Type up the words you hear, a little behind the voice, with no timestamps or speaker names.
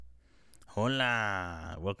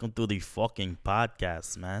Hola, welcome to the fucking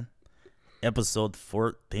podcast, man. Episode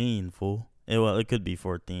 14, fool. It could be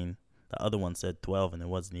 14. The other one said 12, and it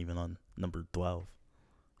wasn't even on number 12.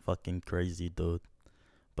 Fucking crazy, dude.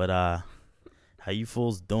 But how you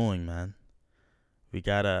fools doing, man? We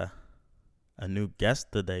got a new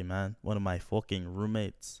guest today, man. One of my fucking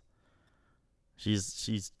roommates.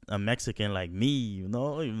 She's a Mexican like me,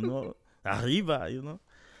 arriba.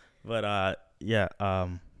 But yeah.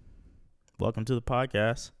 Welcome to the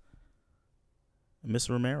podcast, Miss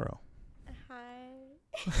Romero. Hi.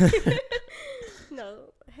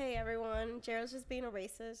 No. Hey, everyone. Gerald's just being a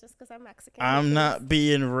racist just because I'm Mexican. I'm not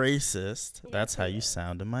being racist. Yes, That's how he you is.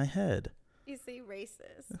 sound in my head. You see,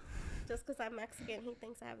 racist. Just because I'm Mexican, he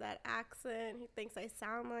thinks I have that accent. He thinks I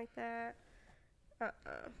sound like that.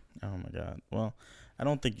 Oh my God. Well, I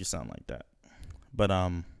don't think you sound like that. But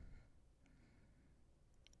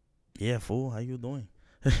yeah, fool. How you doing?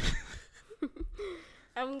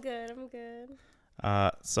 I'm good.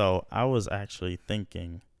 So I was actually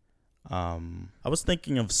thinking, I was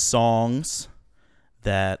thinking of songs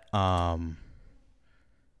that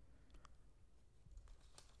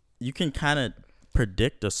you can kind of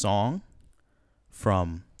predict a song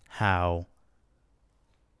from how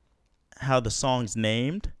the song's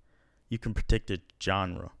named. You can predict a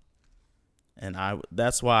genre, and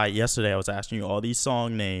that's why yesterday I was asking you all these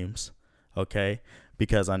song names, okay?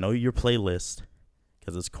 Because I know your playlist,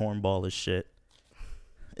 because it's cornball as shit.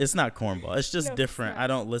 It's not cornball. It's just No, it's different. not. I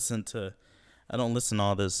don't listen to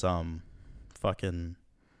all this fucking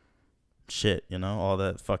shit, all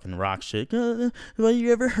that fucking rock shit. What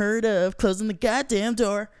you ever heard of closing the goddamn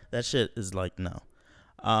door? That shit is like no.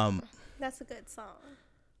 That's a good song.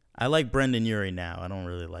 I like Brendan Urie now. I don't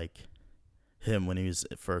really like him when he was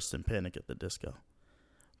at first in Panic at the Disco.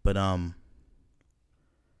 But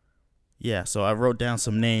yeah, so I wrote down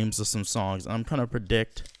some names of some songs. I'm gonna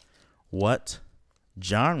predict what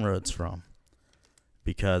genre it's from,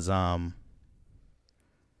 because I'm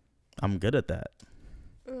good at that.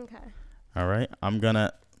 Okay. All right, I'm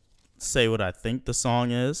gonna say what I think the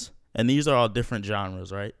song is, and these are all different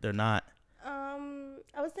genres, right? They're not.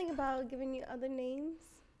 I was thinking about giving you other names.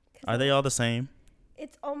 Are they all the same?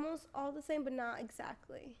 It's almost all the same, but not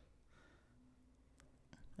exactly.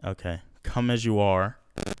 Okay, Come As You Are.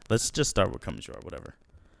 Let's just start with Come As You Are, whatever.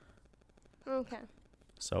 Okay.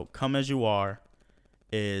 So Come As You Are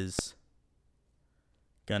is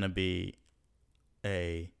gonna be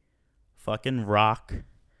a fucking rock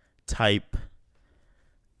type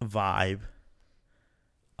vibe.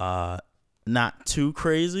 Not too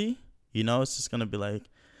crazy. It's just gonna be like,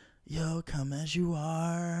 yo, come as you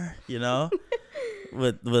are,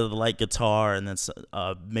 with like guitar and then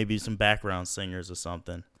maybe some background singers or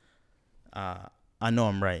something. I know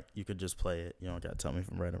I'm right. You could just play it. You don't gotta tell me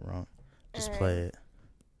if I'm right or wrong. Just play it.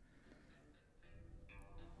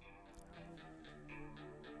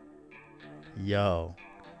 Yo,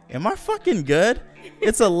 am I fucking good?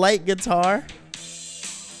 It's a light guitar.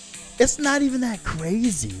 It's not even that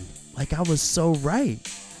crazy. Like, I was so right.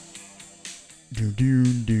 Do do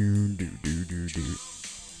do do do do do.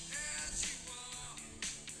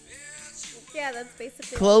 Yeah, that's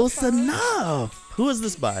basically Close the song. enough. Who is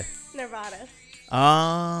this by? Nirvana.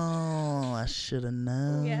 Oh, I should have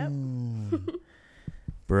known. Yep.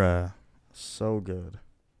 Bruh, so good.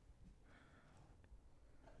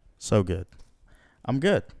 So good. I'm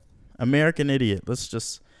good. American Idiot. That's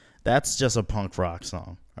just a punk rock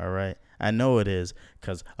song, all right? I know it is,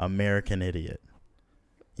 because American Idiot.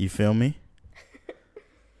 You feel me?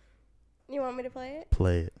 You want me to play it?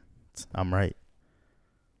 Play it. I'm right.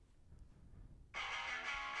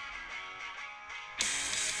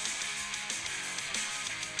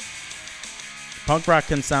 Punk rock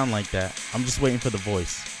can sound like that. I'm just waiting for the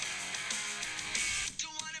voice.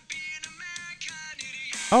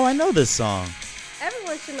 Oh, I know this song.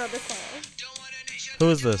 Everyone should know this song. Who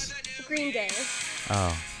is this? Green Day.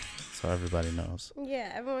 Oh, so everybody knows.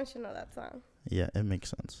 Yeah, everyone should know that song. Yeah, it makes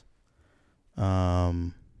sense.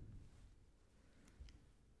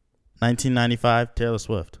 1995, Taylor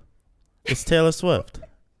Swift. It's Taylor Swift.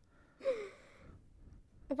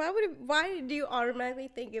 Why do you automatically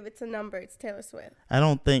think if it's a number, it's Taylor Swift? I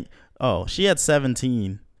don't think. Oh, she had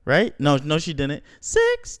 17, right? No, she didn't.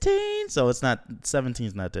 16. So it's not 17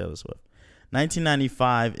 is not Taylor Swift.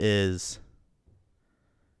 1995 is.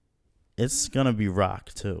 It's gonna be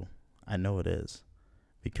rock too. I know it is,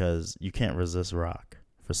 because you can't resist rock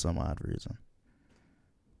for some odd reason.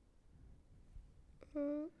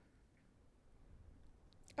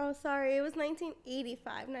 Oh, sorry. It was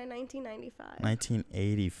 1985, not 1995.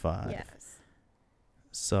 1985. Yes.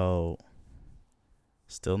 So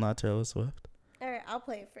Still not Taylor Swift? All right, I'll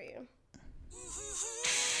play it for you.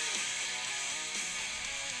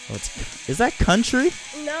 Is that country?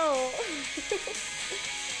 No.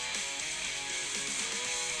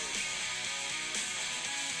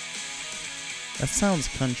 That sounds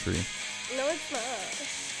country. No, it's not.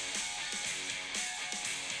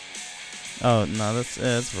 Oh, no,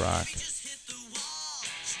 it's rock.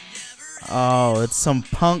 Oh, it's some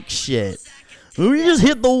punk shit. We just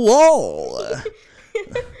hit the wall.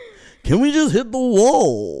 Can we just hit the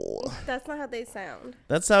wall? That's not how they sound.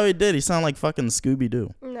 That's how he did. He sounded like fucking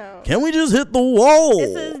Scooby-Doo. No. Can we just hit the wall?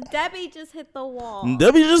 It says Debbie just hit the wall.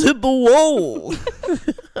 Debbie just hit the wall.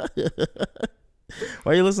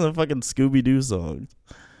 Why are you listening to fucking Scooby-Doo songs?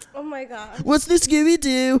 Oh my god. What's the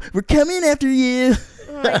Scooby-Doo? We're coming after you.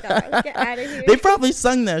 Oh my god. Get out of here. They probably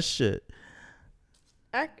sung that shit.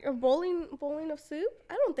 Bowling of soup?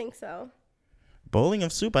 I don't think so. Bowling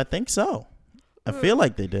of Soup? I think so. I feel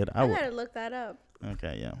like they did. I gotta look that up.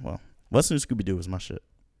 Okay, yeah. Well, What's New Scooby-Doo is my shit.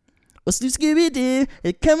 What's New Scooby-Doo?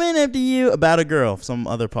 It's coming after you. About a girl. Some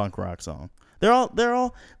other punk rock song. They're all there.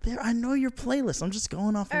 I know your playlist. I'm just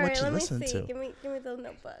going off of what you listen to. Give me the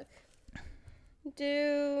notebook.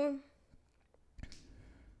 Do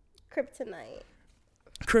Kryptonite.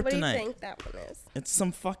 Kryptonite. What do you think that one is? It's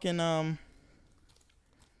some fucking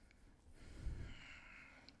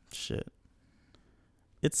shit.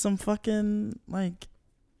 It's some fucking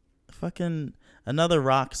another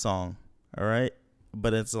rock song, all right?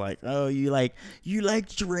 But it's like, oh, you like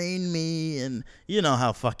drain me, and you know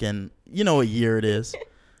how fucking, you know what year it is.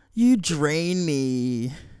 You drain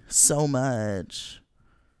me so much.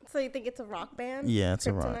 So you think it's a rock band? Yeah, it's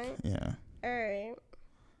Kryptonite? a rock. Yeah. All right.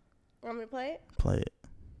 Want me to play it? Play it.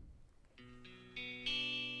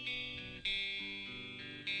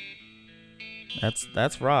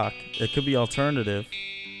 That's rock. It could be alternative.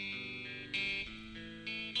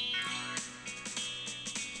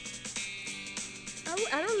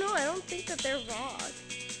 I don't know. I don't think that they're rock.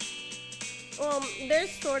 Well, they're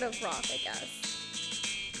sort of rock, I guess.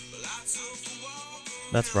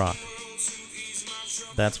 That's rock.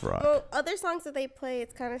 That's rock. Well, other songs that they play,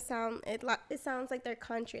 it sounds like they're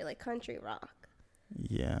country, like country rock.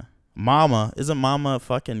 Yeah. Mama. Isn't Mama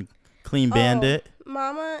fucking Clean Bandit?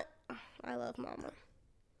 Mama. I love Mama.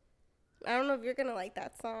 I don't know if you're going to like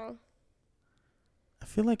that song. I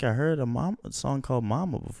feel like I heard a song called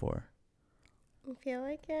Mama before. You feel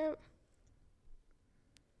like it?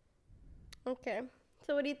 Okay.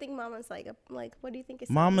 So what do you think Mama's like? Like, what do you think it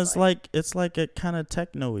sounds Mama's like, it's like a kind of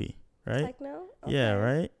techno-y, right? Techno? Okay. Yeah,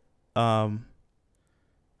 right? I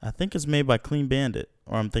think it's made by Clean Bandit,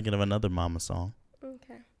 or I'm thinking of another Mama song.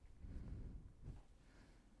 Okay.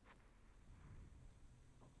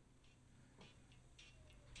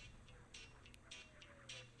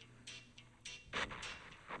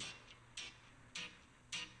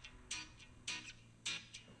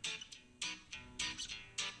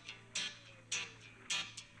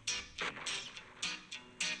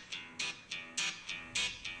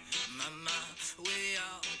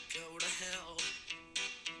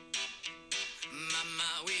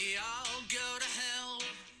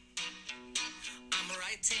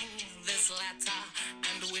 This letter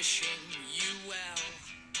and wishing you well.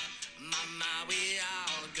 Mama, we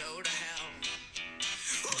all go to hell.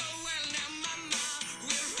 Oh, well, now, Mama,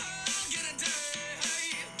 we're all gonna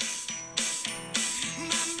die.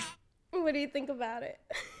 Mama. What do you think about it?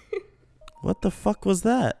 What the fuck was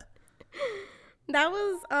that? That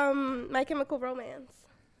was My Chemical Romance.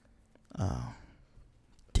 Oh.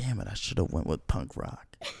 Damn it, I should have went with punk rock.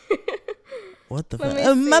 What the Let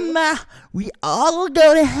fuck? me see. Mama, we all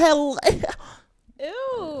go to hell.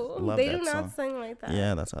 Ew. Love They that do song. not sing like that.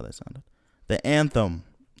 Yeah, that's how they sounded. The anthem.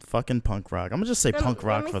 Fucking punk rock. I'm going to just say punk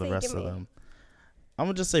rock me for the see, rest give of me. them. I'm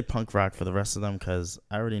going to just say punk rock for the rest of them because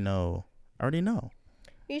I already know.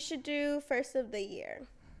 You should do First of the Year.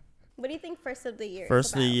 What do you think First of the Year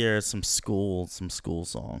First is of the about? year is some school song. School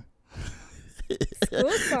song?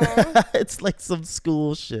 It's like some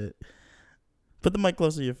school shit. Put the mic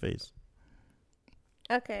closer to your face.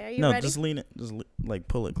 Okay, are you No, ready? just lean it. Just like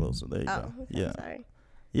pull it closer. There you go. Okay, Yeah. sorry.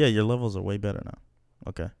 Yeah, your levels are way better now.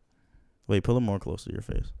 Okay. Wait, pull it more closer to your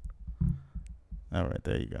face. All right,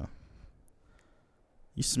 there you go.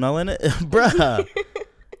 You smelling it? Bruh.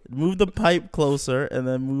 Move the pipe closer and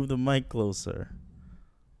then move the mic closer.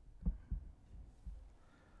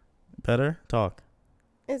 Better? Talk.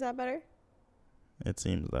 Is that better? It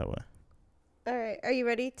seems that way. All right, are you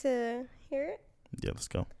ready to hear it? Yeah, let's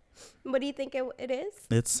go. What do you think it is?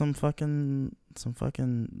 It's some fucking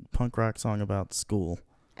punk rock song about school.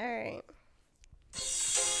 All right.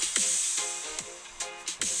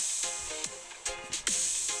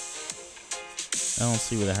 don't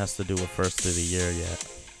see what it has to do with first of the year yet.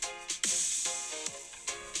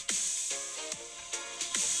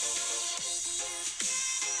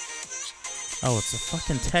 Oh, it's a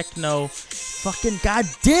fucking techno. Fucking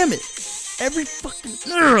goddamn it! Every fucking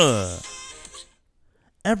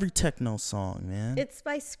every techno song, man. It's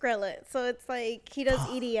by Skrillex, so it's like he does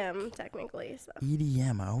EDM technically. So.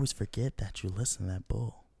 EDM. I always forget that you listen to that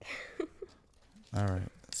bull. All right,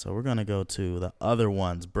 so we're gonna go to the other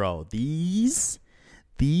ones, bro. These,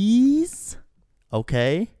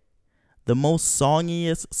 okay, the most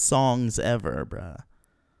songiest songs ever, bruh.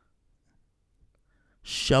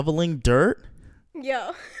 Shoveling Dirt.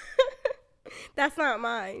 Yo, that's not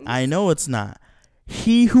mine. I know it's not.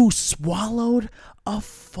 He who swallowed a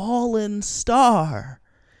fallen star.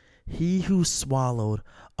 He who swallowed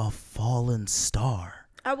a fallen star.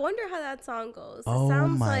 I wonder how that song goes. It Oh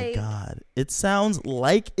sounds my like, God. It sounds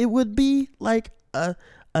like it would be like a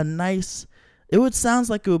nice, it would sounds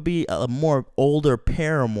like it would be a more older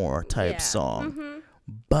Paramore type song. Mm-hmm.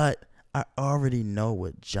 But I already know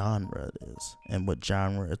what genre it is and what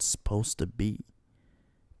genre it's supposed to be.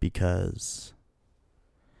 Because,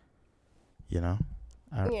 you know,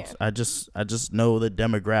 I just know the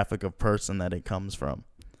demographic of person that it comes from.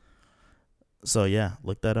 So yeah,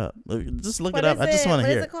 look that up. Just look it up. I just want to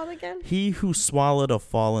hear. What is it called again? He who swallowed a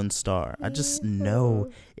fallen star. I just know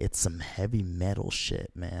it's some heavy metal shit,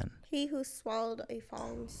 man. He who swallowed a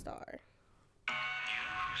falling star.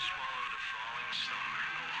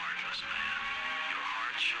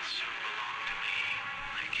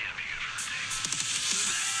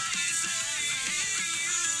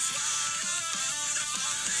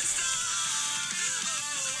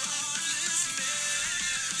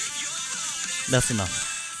 That's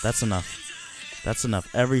enough. That's enough. That's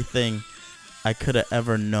enough. Everything I could have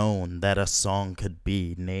ever known that a song could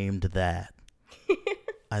be named that.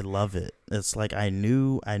 I love it. It's like I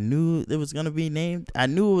knew it was gonna be named. I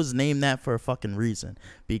knew it was named that for a fucking reason,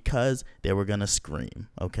 because they were gonna scream.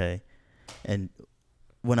 Okay, and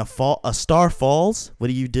when a star falls, what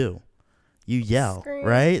do? You yell, Scream,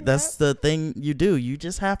 right? yep. That's the thing you do. You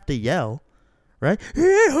just have to yell. Right? He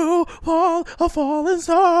who fall a fallen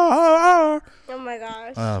star. Oh my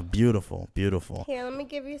gosh. Oh, beautiful, beautiful. Here, let me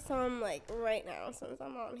give you some like right now since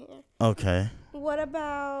I'm on here. Okay. What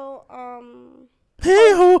about He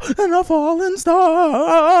who and a fallen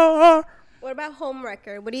star. what about Home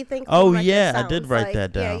Wrecker? What do you think? Oh Home Wrecker yeah, I sounds did write like?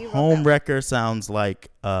 that Yeah, down. you wrote Home that. Wrecker sounds like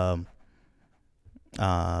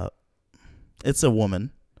it's a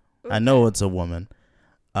woman. I know it's a woman.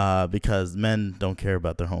 Because men don't care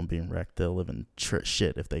about their home being wrecked. They'll live in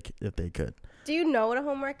shit if they could. Do you know what a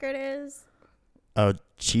home record is? A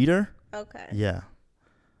cheater? Okay. Yeah.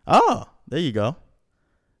 Oh, there you go.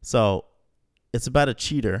 So, it's about a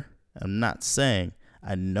cheater. I'm not saying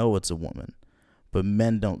I know it's a woman, but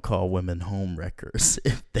men don't call women home wreckers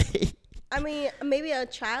if they. I mean, maybe a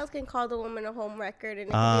child can call the woman a home record, and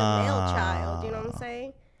it could be a male child. You know what I'm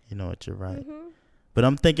saying? You know what? You're right. Mm-hmm. But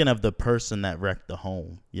I'm thinking of the person that wrecked the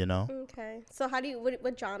home, you know? Okay. So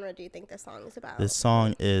what genre do you think this song is about? This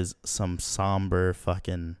song is some somber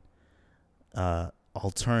fucking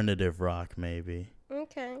alternative rock, maybe.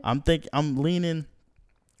 Okay. I'm leaning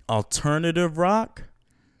alternative rock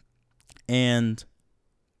and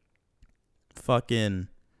fucking,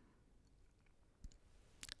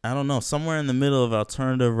 I don't know, somewhere in the middle of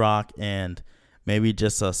alternative rock and maybe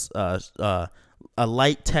just a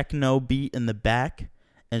light techno beat in the back,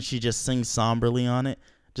 and she just sings somberly on it.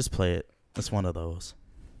 Just play it. It's one of those.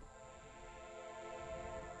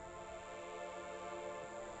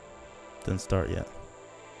 Didn't start yet.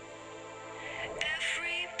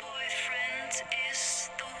 Every boyfriend is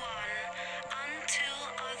the one until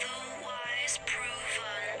otherwise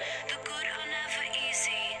proven. The good are never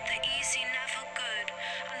easy, the easy never good,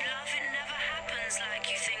 and love it never happens like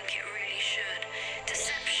you think it really should.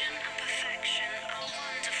 Deception and perfection are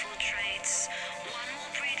wonderful traits. One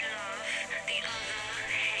will breed love, the other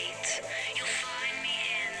hate. You'll find me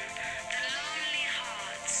in the lonely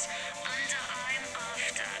hearts under I'm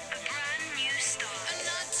after a brand new start. And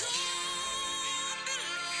I don't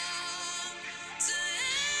belong to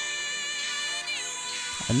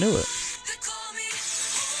anyone. I knew it. They call me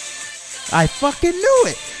home I fucking knew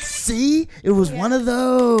it. See? It was one of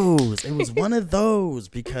those. It was one of those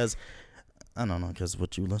because, I don't know, because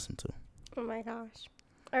what you listen to. Oh my gosh.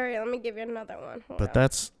 All right, let me give you another one. Hold But on.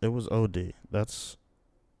 it was OD. I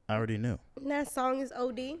already knew. That song is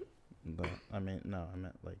OD. I meant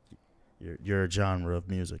like your genre of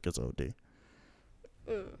music is OD.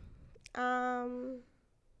 Hold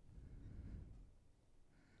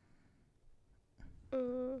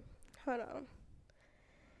on.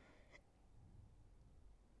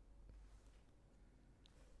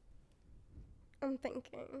 I'm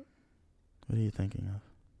thinking What are you thinking of?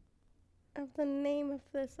 of the name of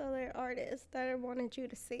this other artist that I wanted you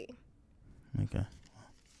to see. Okay.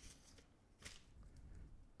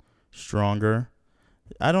 Stronger.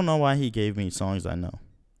 I don't know why he gave me songs I know.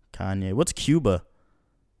 Kanye. What's Cuba?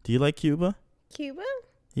 Do you like Cuba? Cuba?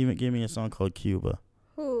 He even gave me a song called Cuba.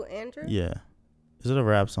 Who, Andrew? Yeah. Is it a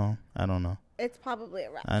rap song? I don't know. It's probably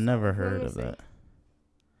a rap I song. never Let heard me of see. that.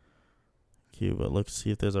 Cuba. Let's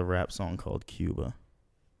see if there's a rap song called Cuba.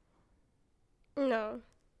 No.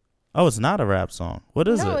 Oh, it's not a rap song. What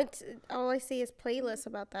is no, it? it's all I see is playlists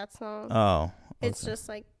about that song. Oh. It's okay. just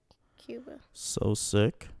like Cuba. So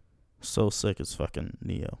Sick. So Sick is fucking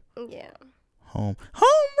Neo. Yeah. Home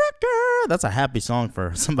wrecker. That's a happy song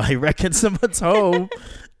for somebody wrecking someone's home.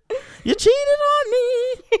 You cheated on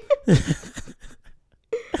me.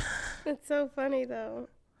 It's so funny though.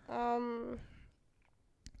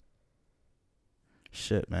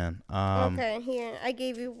 Shit, man. Okay, here I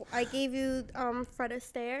gave you Fred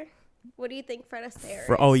Astaire. What do you think Fred Astaire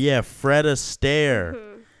is? Oh yeah, Fred Astaire.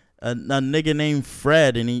 Mhm. A nigga named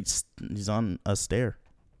Fred, and he's on a stair.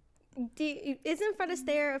 Isn't Fred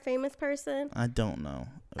Astaire a famous person? I don't know.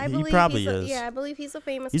 I He believe probably he's is. Yeah, I believe he's a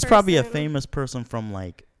famous. He's person. probably a famous person from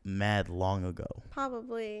like mad long ago.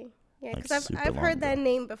 Probably, yeah, Like, because super I've long heard that ago.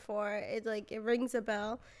 name before. It rings a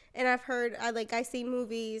bell, and I see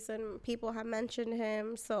movies and people have mentioned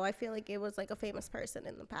him, so I feel like it was like a famous person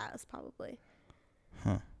in the past, probably.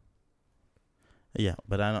 Huh. Yeah,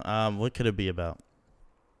 but I don't. What could it be about?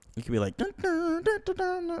 It could be like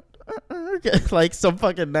like some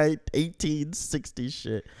fucking 1860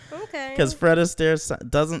 shit. Okay. Because Fred Astaire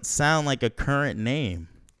doesn't sound like a current name.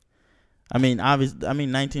 I mean, obviously,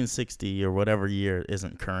 1960 or whatever year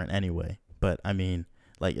isn't current anyway. But I mean,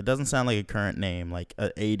 like, it doesn't sound like a current name, like a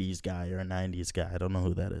 80s guy or a 90s guy. I don't know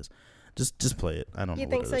who that is. Just play it. I don't know. You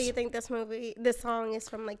think what so? it is. You think this song is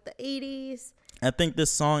from like the 80s? I think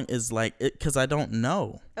this song is like it because I don't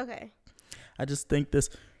know. Okay. I just think this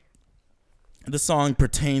song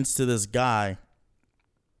pertains to this guy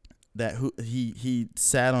that he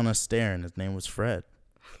sat on a stair and his name was Fred.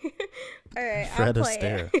 All right. Fred I'll play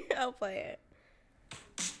Astaire. it. I'll play it.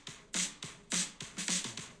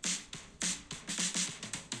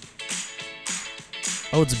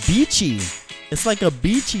 Oh, it's beachy. It's like a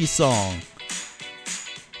beachy song.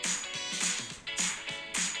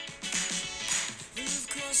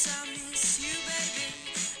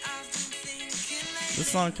 This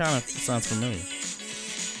song kind of sounds familiar.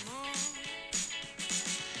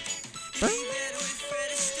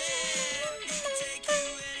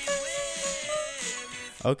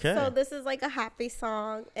 Okay. So this is like a happy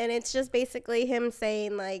song, and it's just basically him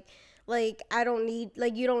saying like I don't need,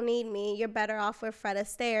 like, you don't need me. You're better off with Fred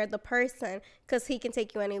Astaire, the person, because he can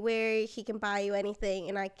take you anywhere. He can buy you anything,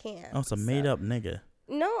 and I can't. Oh, it's a made up nigga.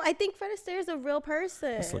 No, I think Fred Astaire is a real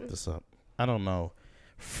person. Let's look this up. I don't know.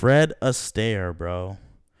 Fred Astaire, bro.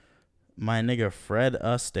 My nigga Fred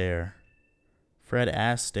Astaire. Fred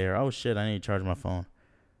Astaire. Oh shit, I need to charge my phone.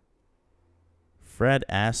 Fred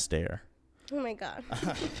Astaire. Oh my god.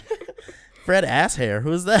 Fred Asshair.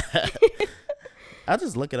 Who's that? I'll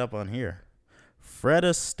just look it up on here. Fred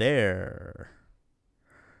Astaire.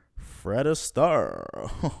 Fred Astaire.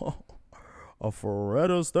 A Fred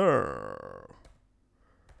Astaire.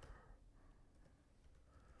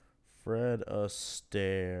 Fred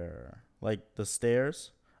Astaire. Like the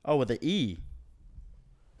stairs? Oh, with the E.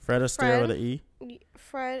 Fred Astaire Fred? with an E.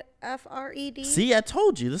 Fred, F-R-E-D. See, I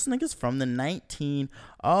told you. This nigga's from the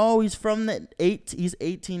he's from he's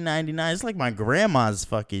 1899. It's like my grandma's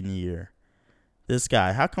fucking year. This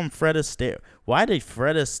guy. How come Fred Astaire? Why did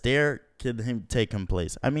Fred Astaire take him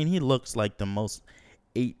place? I mean, he looks like the most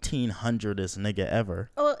 1800s nigga ever.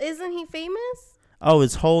 Oh, isn't he famous? Oh,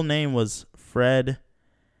 his whole name was Fred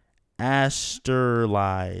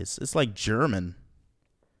Asterlies. It's like German.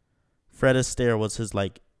 Fred Astaire was his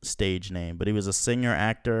like stage name, but he was a singer,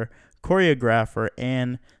 actor, choreographer,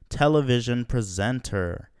 and television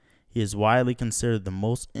presenter. He is widely considered the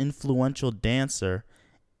most influential dancer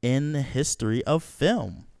in the history of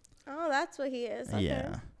film. Oh, that's what he is. Okay.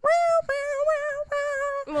 Yeah.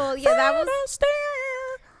 Well, yeah,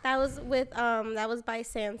 that was by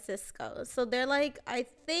San Cisco. So they're like, I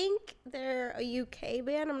think they're a UK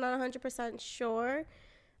band. I'm not 100% sure.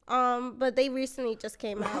 But they recently just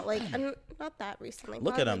came out, like, not that recently.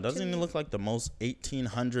 Look at him. Doesn't he look like the most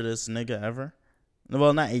 1800s nigga ever?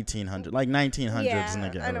 Well, not 1800, like 1900s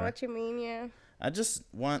nigga ever. I know what you mean, yeah. I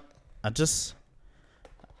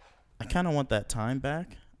kind of want that time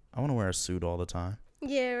back. I want to wear a suit all the time.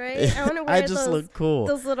 Yeah, right? I want to wear I just look cool.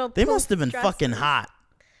 those little They must have been dresses. fucking hot.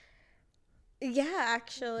 Yeah,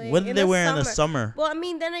 actually. What did they wear in the summer? Well, I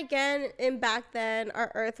mean, then again, back then,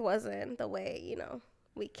 our Earth wasn't the way,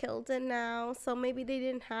 we killed it now. So maybe they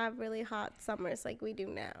didn't have really hot summers like we do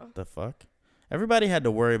now. The fuck? Everybody had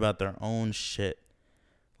to worry about their own shit.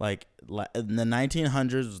 Like in the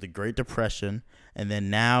 1900s was the Great Depression, and then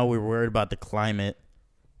now we're worried about the climate.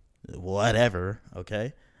 Whatever,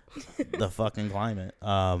 okay? The fucking climate.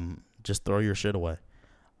 Just throw your shit away.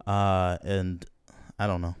 And I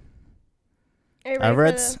don't know. I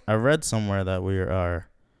read somewhere that we are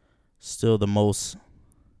still the most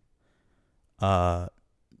the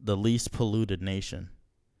least polluted nation.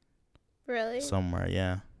 Really? Somewhere,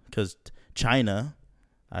 yeah. Because China,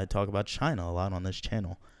 I talk about China a lot on this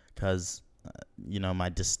channel because, my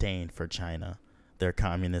disdain for China, their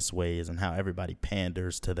communist ways, and how everybody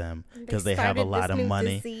panders to them because they have a lot of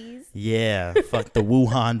money. Disease. Yeah, fuck the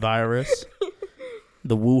Wuhan virus,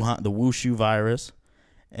 the Wushu virus,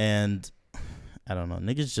 and I don't know,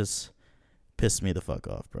 niggas just piss me the fuck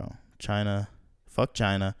off, bro. China, fuck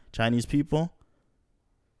China, Chinese people.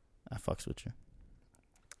 I fucks with you.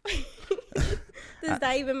 Does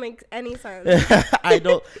that even make any sense? I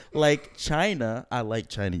don't like China. I like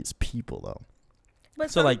Chinese people though.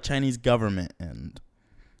 But so like Chinese government and,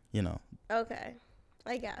 Okay,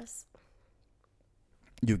 I guess.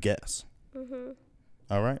 You guess. Mhm.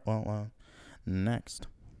 All right. Well, next.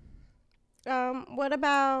 What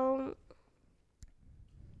about?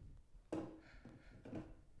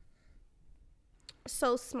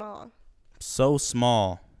 So small. So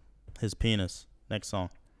small. His penis. Next song.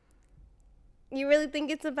 You really think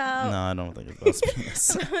it's about? No, I don't think it's about his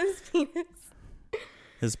penis. About his penis.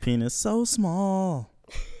 His penis so small.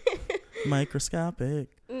 Microscopic.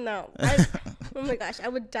 No. Oh my gosh, I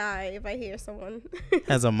would die if I hear someone.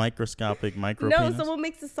 Has a microscopic micro No, penis? someone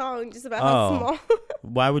makes a song just about how small.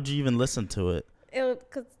 Why would you even listen to it?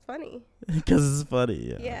 Because it's funny. Because it's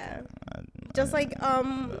funny. Yeah. Just like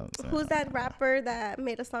who's that rapper that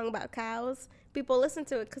made a song about cows? People listen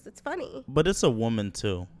to it because it's funny. But it's a woman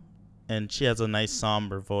too, and she has a nice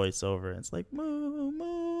somber voice over it. It's like moo moo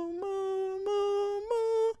moo moo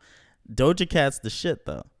moo. Doja Cat's the shit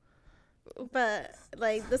though. But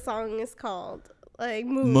like the song is called like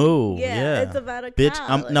Moo. Moo. Yeah, Yeah. it's about a Bitch.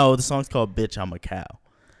 cow. No, the song's called Bitch, I'm a Cow.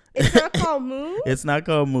 It's not called Moo? It's not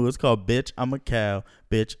called Moo. It's called Bitch, I'm a Cow.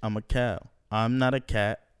 Bitch, I'm a cow. I'm not a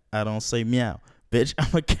cat. I don't say meow. Bitch,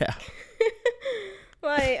 I'm a cow.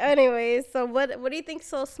 Like, anyways, so what do you think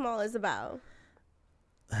So Small is about?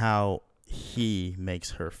 How he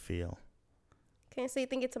makes her feel. Okay, so you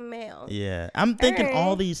think it's a male? Yeah. I'm thinking all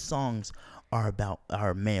Alright. these songs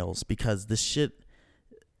are males because the shit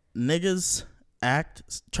niggas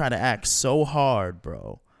try to act so hard,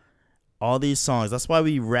 bro. All these songs. That's why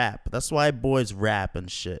we rap. That's why boys rap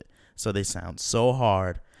and shit. So they sound so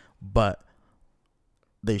hard, but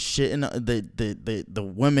they shit in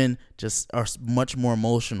the women just are much more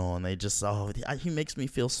emotional, and they just he makes me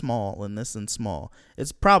feel small and this and small.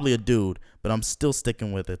 It's probably a dude, but I'm still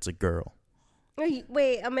sticking with it's a girl.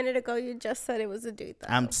 Wait, a minute ago you just said it was a dude, though.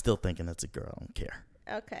 I'm still thinking it's a girl. I don't care.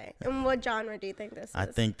 Okay. And what genre do you think this is? I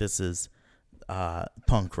think this is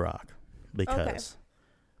punk rock because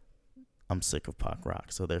I'm sick of punk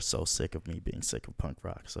rock. So they're so sick of me being sick of punk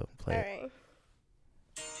rock. So play it. All right.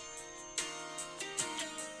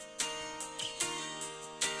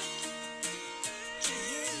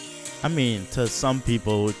 I mean, to some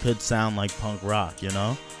people, it could sound like punk rock, you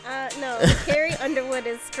know? No, Carrie Underwood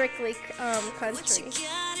is strictly country.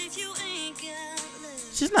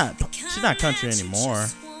 She's not country anymore.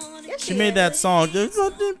 Yes, She made that song. That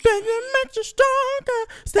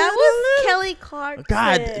That was Kelly Clarkson.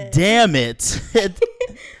 God damn it.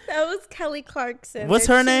 That was Kelly Clarkson. What's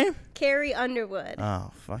her name? Carrie Underwood.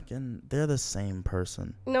 Oh, fucking, they're the same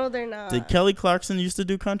person. No, they're not. Did Kelly Clarkson used to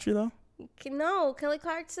do country though? No, Kelly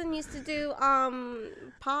Clarkson used to do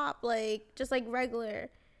pop, like just like regular.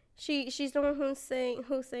 She's the one who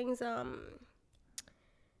sings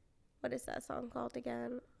what is that song called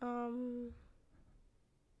again?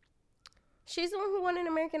 She's the one who won an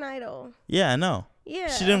American Idol. Yeah, I know. Yeah.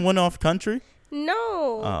 She didn't win off country?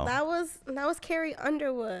 No, Oh. that was Carrie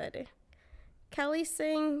Underwood. Kelly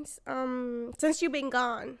sings Since You've Been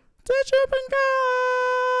Gone. Since you've been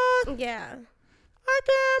gone, Yeah. I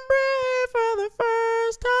can't breathe for the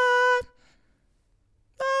first time.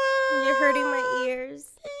 You're hurting my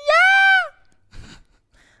ears. Yeah.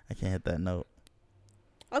 I can't hit that note.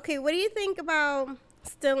 Okay, what do you think about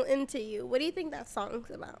Still Into You? What do you think that song's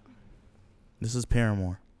about? This is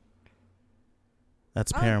Paramore.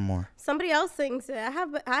 That's Paramore. Somebody else sings it. I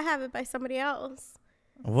have it by somebody else.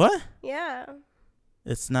 What? Yeah.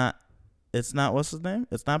 It's not what's his name?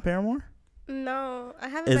 It's not Paramore? No, I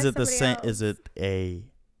have it Is by it the somebody same? else. Is it a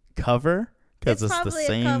cover? Because it's the probably a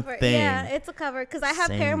same cover. thing. Yeah, it's a cover. Because I have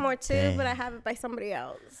Same Paramore too, thing. but I have it by somebody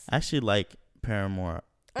else. I actually like Paramore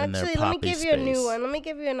in their Actually, poppy let me give space. you a new one. Let me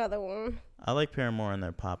give you another one. I like Paramore in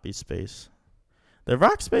their poppy space. Their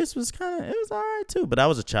rock space was it was alright too, but I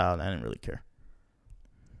was a child. I didn't really care.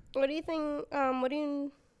 What do you think? What do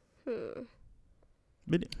you?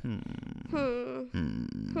 But,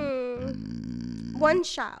 One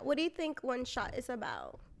Shot. What do you think One Shot is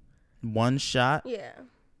about? One shot, Yeah.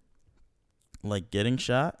 like getting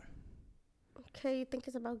shot. Okay, you think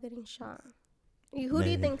it's about getting shot. Who do you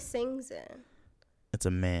Maybe. think sings it? It's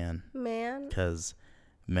a man, Man? because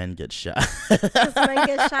men get shot. Because men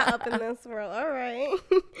get shot up in this world. All right.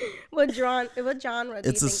 What genre do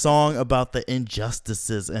It's you a think? song about the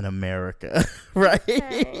injustices in America, right?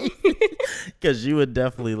 Okay. Because you would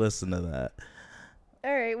definitely listen to that.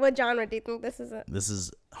 All right. What genre do you think this is? This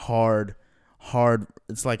is hard.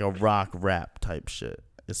 It's like a rock rap type shit.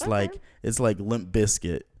 It's Okay. like Limp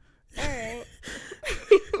Bizkit. All right.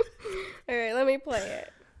 All right. Let me play it.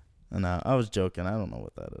 And I was joking. I don't know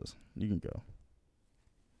what that is. You can go.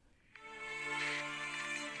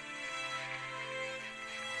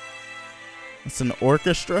 It's an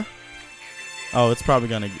orchestra. Oh, it's probably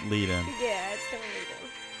gonna lead in. Yeah, it's gonna lead in.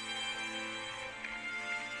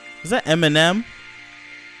 Is that Eminem?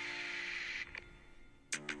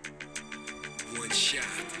 One shot.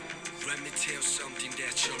 Let me tell something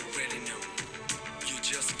that you already know. You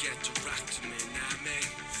just get to rock to me, now man.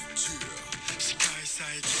 Sky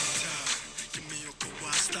side guitar.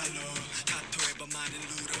 Yumiyoko style. Tatoeba Martin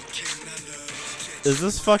Luther King na Is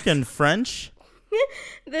this fucking French?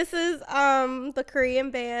 This is the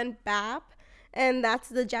Korean band BAP, and that's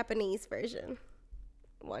the Japanese version.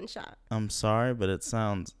 One Shot. I'm sorry, but it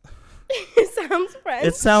sounds It sounds French.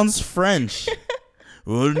 It sounds French. It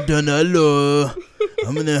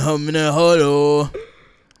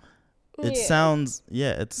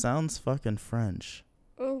Yeah. it sounds fucking French.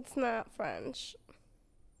 It's not French.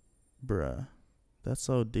 Bruh. That's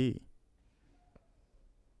OD.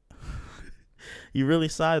 You really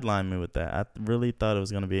sidelined me with that. I really thought it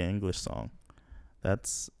was gonna be an English song.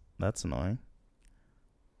 That's annoying.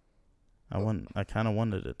 I kind of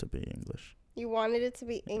wanted it to be English. You wanted it to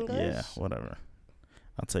be English? Yeah, whatever.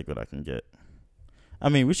 I'll take what I can get. I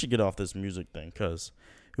mean, we should get off this music thing because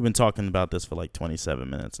we've been talking about this for like 27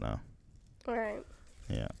 minutes now. All right.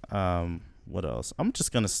 Yeah. What else? I'm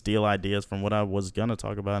just gonna steal ideas from what I was gonna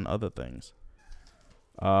talk about and other things.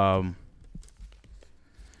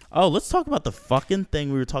 Oh, let's talk about the fucking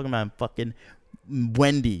thing we were talking about in fucking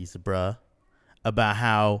Wendy's, bruh. About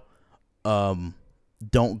how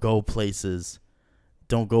don't go places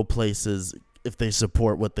if they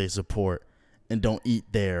support what they support and don't eat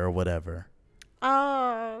there or whatever.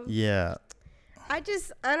 Yeah. I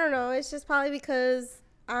don't know. It's just probably because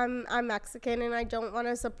I'm Mexican and I don't want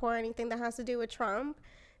to support anything that has to do with Trump.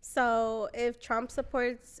 So if Trump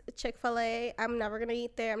supports Chick-fil-A, I'm never going to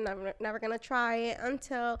eat there. I'm never going to try it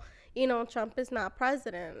until, Trump is not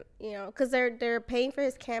president, because they're paying for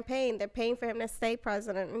his campaign. They're paying for him to stay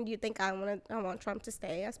president. And you think I want Trump to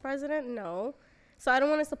stay as president? No. So I don't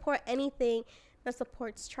want to support anything that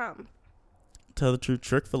supports Trump. Tell the truth,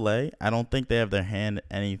 Chick-fil-A, I don't think they have their hand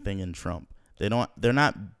in anything in Trump.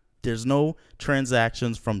 There's no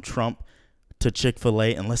transactions from Trump to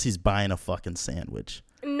Chick-fil-A unless he's buying a fucking sandwich.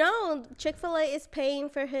 No, Chick-fil-A is paying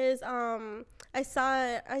for his I saw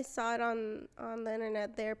it on the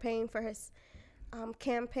internet. They're paying for his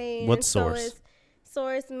campaign. What and source? So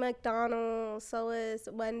is McDonald's, so is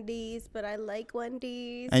Wendy's, but I like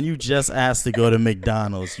Wendy's. And you just asked to go to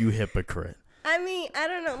McDonald's, you hypocrite. I mean, I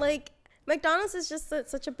don't know, like McDonald's is just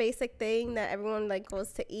such a basic thing that everyone like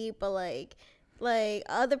goes to eat, but like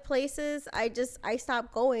other places I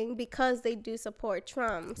stopped going because they do support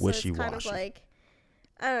Trump. So it's kind of Wishy-washy. like,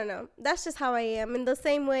 I don't know. That's just how I am. In the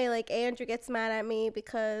same way, like, Andrew gets mad at me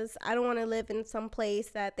because I don't want to live in some place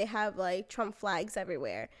that they have, like, Trump flags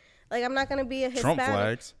everywhere. Like, I'm not going to be a Hispanic. Trump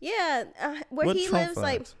flags? Yeah. Where What he Trump lives,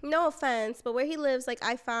 flags? like, no offense, but where he lives, like,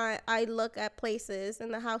 I look at places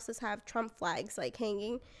and the houses have Trump flags, like,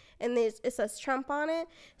 hanging. And it says Trump on it.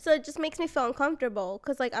 So it just makes me feel uncomfortable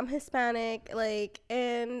because, like, I'm Hispanic, like,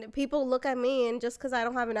 and people look at me and just because I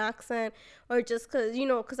don't have an accent or just because,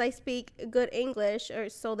 because I speak good English or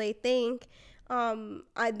so they think,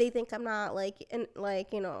 they think I'm not,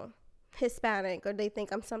 Hispanic, or they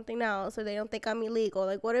think I'm something else, or they don't think I'm illegal.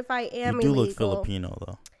 Like, what if I am illegal? You do look Filipino,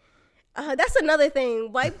 though. That's another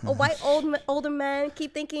thing. White older men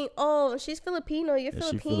keep thinking, oh, she's Filipino, you're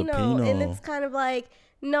Yeah, she Filipino. Filipino. And it's kind of like,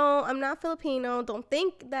 no, I'm not Filipino. Don't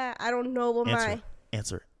think that I don't know what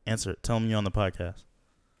Answer. Answer it. Tell him you're on the podcast.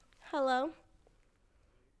 Hello.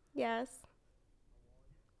 Yes.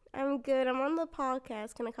 I'm good. I'm on the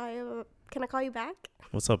podcast. Can I call you? Can I call you back?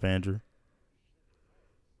 What's up, Andrew?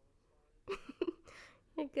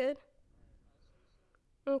 You're good.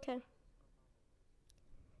 Okay.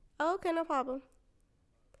 Okay, no problem.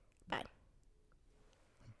 Bye.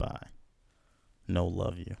 Bye. No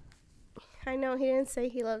love you. I know he didn't say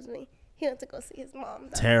he loves me. He went to go see his mom.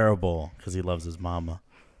 Though. Terrible, because he loves his mama.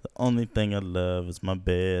 The only thing I love is my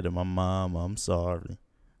bed and my mama. I'm sorry.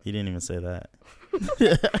 He didn't even say that.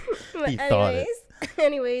 He thought it.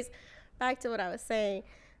 Anyways, back to what I was saying.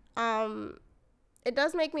 It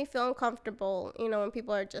does make me feel uncomfortable, you know, when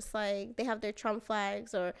people are just like, they have their Trump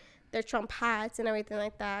flags or their Trump hats and everything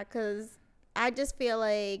like that. Because I just feel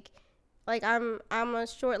like I'm a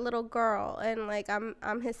short little girl and like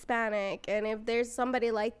I'm Hispanic, and if there's somebody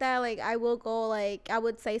like that, like I will go, like I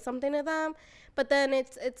would say something to them. But then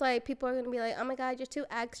it's like people are going to be like, oh, my God, you're too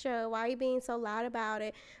extra. Why are you being so loud about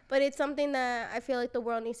it? But it's something that I feel like the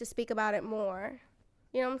world needs to speak about it more.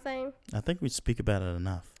 You know what I'm saying? I think we speak about it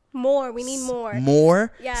enough. More. We need more.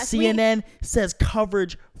 More? Yes, CNN says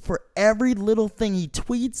coverage for every little thing he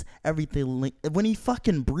tweets, everything. When he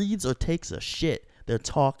fucking breathes or takes a shit, they're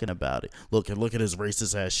talking about it. Look at his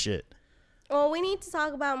racist ass shit. Well, we need to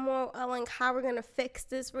talk about more like how we're going to fix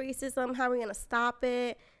this racism, how we're going to stop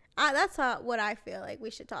it. That's what I feel like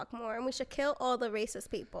we should talk more, and we should kill all the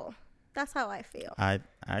racist people. That's how I feel. I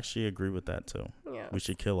actually agree with that too. Yeah. We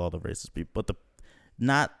should kill all the racist people, but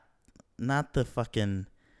not the fucking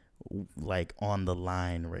like on the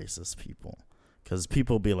line racist people. Because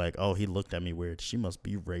people be like, oh, he looked at me weird. She must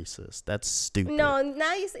be racist. That's stupid. No,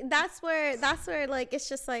 now you see, that's where like it's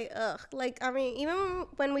just like ugh. Like I mean, even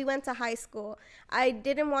when we went to high school, I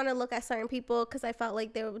didn't want to look at certain people because I felt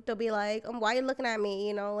like they'll be like, why are you looking at me?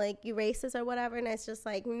 You know, like you racist or whatever. And it's just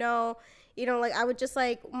like no, you know, like I would just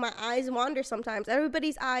like my eyes wander sometimes.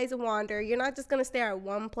 Everybody's eyes wander. You're not just gonna stare at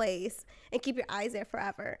one place and keep your eyes there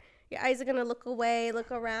forever. Your eyes are going to look away,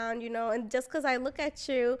 look around, you know, and just because I look at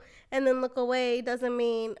you and then look away doesn't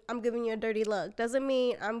mean I'm giving you a dirty look. Doesn't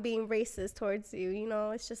mean I'm being racist towards you, you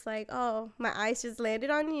know. It's just like, oh, my eyes just landed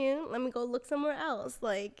on you. Let me go look somewhere else.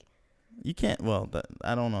 Like, you can't, well,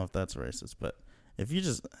 I don't know if that's racist, but if you're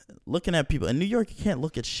just looking at people, in New York, you can't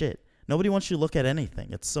look at shit. Nobody wants you to look at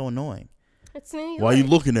anything. It's so annoying. It's New York. Why are you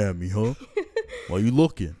looking at me, huh? Why you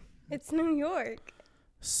looking? It's New York.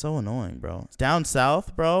 So annoying, bro. Down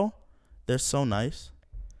south, bro. They're so nice.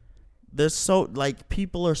 They're so, like,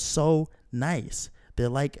 people are so nice. They're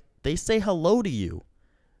like, they say hello to you.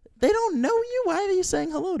 They don't know you. Why are you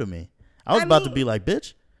saying hello to me? I was about to be like,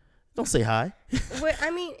 bitch, don't say hi.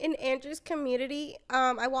 I mean, in Andrew's community,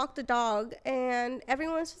 I walked the dog, and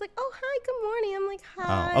everyone's just like, oh, hi, good morning. I'm like,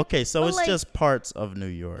 hi. Oh, okay, so but it's like, just parts of New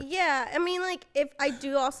York. Yeah, I mean, like, if I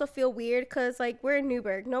do also feel weird because, like, we're in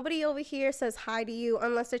Newburgh. Nobody over here says hi to you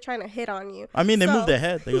unless they're trying to hit on you. I mean, they move their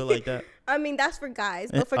head. They go like that. I mean, that's for guys,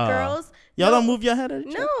 but for girls, y'all don't move your head at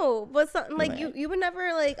each other? No, but something like you would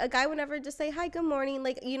never, like, a guy would never just say hi, good morning,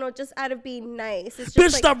 like, you know, just out of being nice. It's just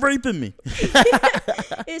bitch, like, stop raping me.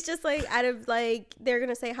 It's just like out of like they're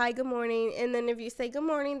gonna say hi, good morning, and then if you say good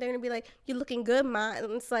morning, they're gonna be like, you looking good, ma.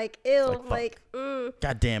 And it's like, ew, like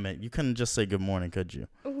God damn it, you couldn't just say good morning, could you?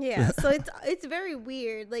 Yeah, so it's very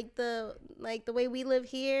weird, like the way we live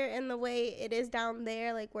here and the way it is down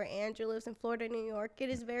there, like where Andrew lives in Florida, New York. It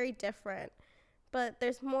is very different. But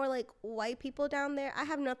there's more like white people down there. I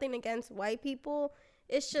have nothing against white people.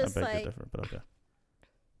 It's just I bet like you're different, but okay.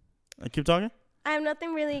 Keep talking. I have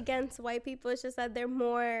nothing really against white people. It's just that they're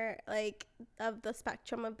more like of the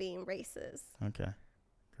spectrum of being racist. Okay,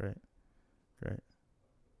 great.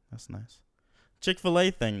 That's nice.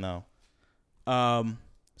 Chick-fil-A thing though.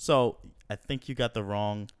 So I think you got the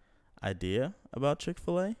wrong idea about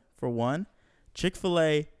Chick-fil-A. For one,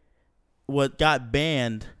 Chick-fil-A, what got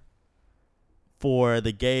banned for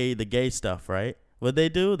the gay stuff, right? What they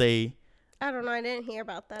do? I don't know. I didn't hear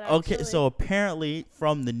about that. Okay, actually. so apparently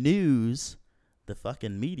from the news, the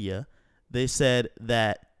fucking media, they said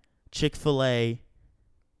that Chick-fil-A.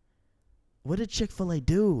 What did Chick-fil-A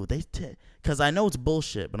do? Because I know it's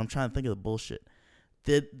bullshit, but I'm trying to think of the bullshit.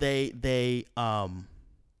 Did they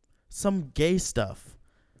some gay stuff,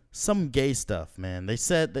 man. They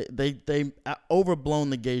said they overblown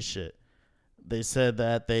the gay shit. They said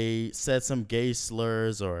that they said some gay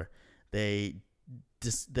slurs, or they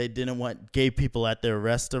didn't want gay people at their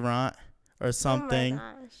restaurant or something. Oh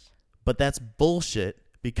my gosh. But that's bullshit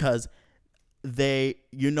because their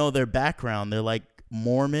background. They're like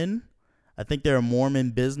Mormon. I think they're a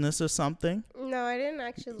Mormon business or something. No, I didn't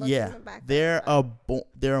actually look Yeah, in the background.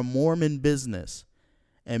 they're a Mormon business,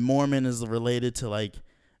 and Mormon is related to like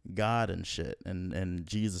God and shit and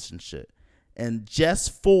Jesus and shit. And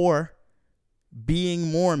just for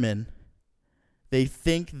being Mormon, they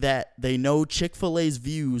think that they know Chick-fil-A's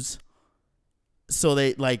views. So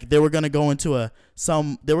they were gonna go into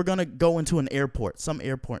an airport, some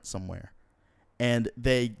airport somewhere, and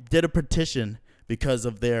they did a petition because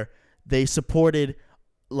of they supported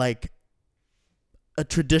like a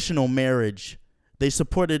traditional marriage. They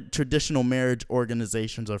supported traditional marriage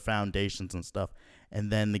organizations or foundations and stuff.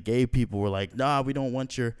 And then the gay people were like, nah, we don't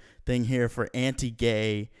want your thing here for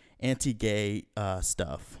anti-gay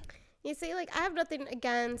stuff. You see, like, I have nothing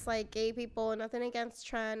against, like, gay people, nothing against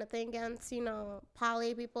trans, nothing against,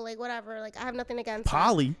 poly people, like, whatever. Like, I have nothing against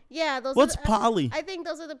Poly? them. Yeah, those What's are poly? I think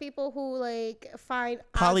those are the people who, like, find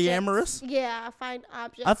Polyamorous? objects. Yeah, find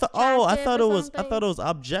objects I thought it was something.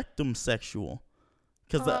 objectum sexual.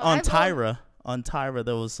 Because on Tyra,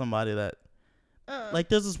 there was somebody that, like,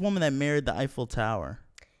 there's this woman that married the Eiffel Tower.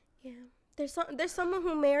 Yeah. There's someone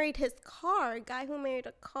who married his car, a guy who married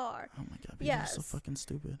a car. Oh my god, yes. you're so fucking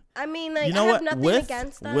stupid. I mean, like, I have nothing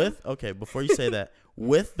against them. Okay, before you say that,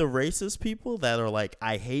 with the racist people that are like,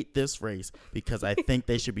 I hate this race because I think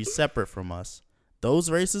they should be separate from us, those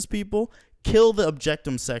racist people, kill the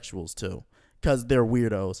objectum sexuals too, because they're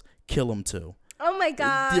weirdos. Kill them too. Oh my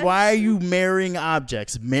god. Why are you marrying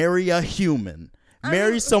objects? Marry a human.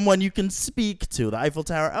 Marry someone you can speak to. The Eiffel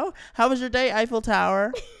Tower. Oh, how was your day, Eiffel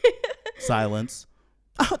Tower? Silence.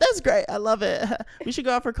 Oh, that's great. I love it. We should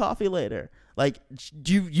go out for coffee later. Like,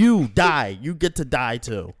 you die. You get to die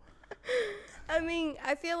too. I mean,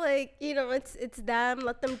 I feel like, it's them.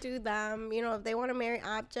 Let them do them. If they want to marry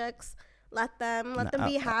objects, let them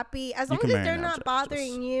be happy. As long as they're not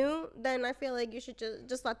bothering you, then I feel like you should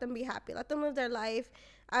just let them be happy. Let them live their life.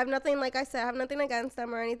 I have nothing, like I said, I have nothing against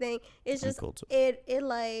them or anything. It's just, it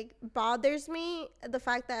like bothers me, the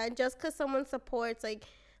fact that just because someone supports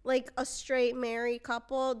like a straight married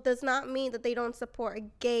couple does not mean that they don't support a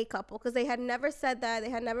gay couple, because they had never said that. They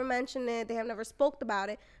had never mentioned it. They have never spoke about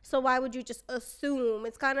it. So why would you just assume?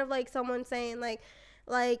 It's kind of like someone saying like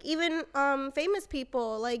even famous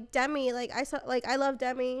people like Demi, I love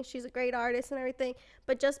Demi, she's a great artist and everything,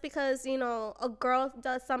 but just because a girl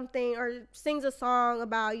does something or sings a song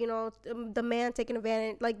about the man taking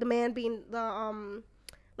advantage, like the man being the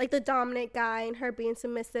dominant guy and her being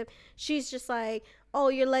submissive, she's just like, oh,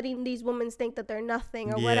 you're letting these women think that they're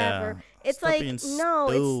nothing or whatever. It's Stop like, being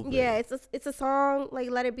no, stupid. it's a song, like,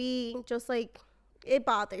 let it be. Just like, it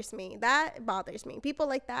bothers me. That bothers me. People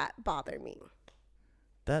like that bother me.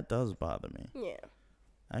 That does bother me. Yeah.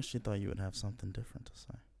 I actually thought you would have something different to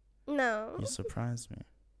say. No. You surprised me.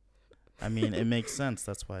 I mean, it makes sense.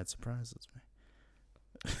 That's why it surprises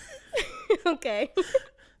me. Okay.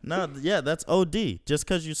 No, yeah, that's OD. Just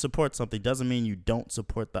because you support something doesn't mean you don't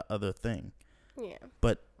support the other thing. Yeah.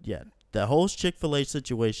 But, yeah, the whole Chick-fil-A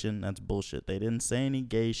situation, that's bullshit. They didn't say any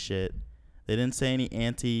gay shit. They didn't say any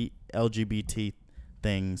anti-LGBT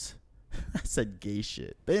things. I said gay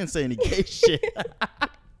shit. They didn't say any gay shit.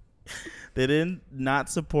 They didn't not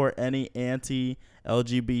support any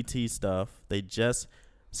anti-LGBT stuff. They just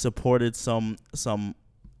supported some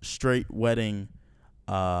straight wedding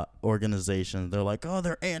organizations. They're like, oh,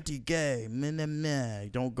 they're anti-gay. Meh, meh, meh.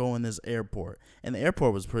 Don't go in this airport. And the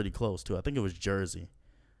airport was pretty close, too. I think it was Jersey.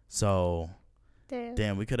 So,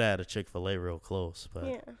 damn, we could have had a Chick-fil-A real close. But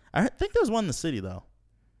yeah. I think there's one in the city, though.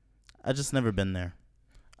 I just never been there.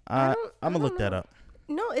 I'm going to look that up.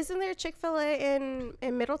 No, isn't there a Chick-fil-A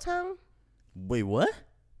in Middletown? Wait, what?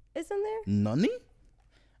 Isn't there? None?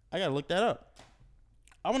 I got to look that up.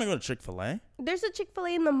 I want to go to Chick-fil-A. There's a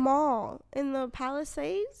Chick-fil-A in the mall, in the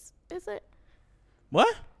Palisades, is it?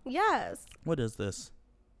 What? Yes. What is this?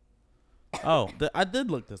 Oh, I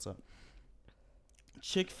did look this up.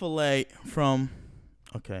 Chick-fil-A from,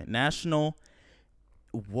 okay, National,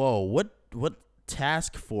 whoa, what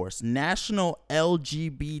task force? National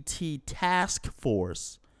LGBT Task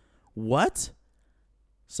Force. What?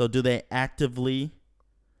 So do they actively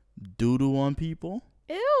doodle on people?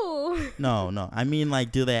 Ew. No. I mean,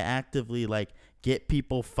 like, do they actively, like, get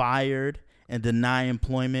people fired and deny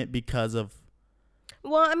employment because of...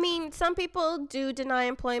 Well, I mean, some people do deny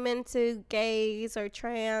employment to gays or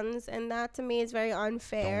trans, and that to me is very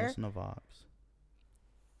unfair. Don't listen to Vox.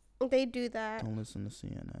 They do that. Don't listen to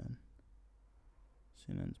CNN.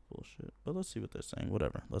 CNN's bullshit. But let's see what they're saying.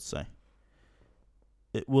 Whatever. Let's say.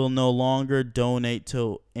 It will no longer donate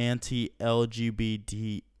to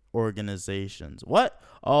anti-LGBT organizations. What?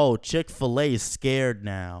 Oh, Chick-fil-A is scared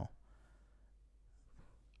now.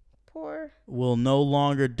 Poor. Will no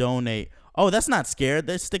longer donate. Oh, that's not scared.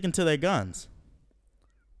 They're sticking to their guns.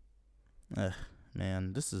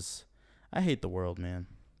 man, I hate the world, man.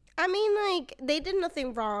 I mean, like, they did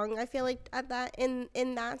nothing wrong. I feel like at that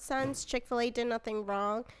in that sense, Chick-fil-A did nothing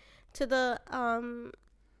wrong to the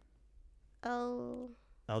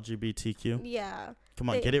LGBTQ. yeah. Come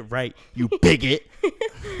on, They- get it right, you bigot.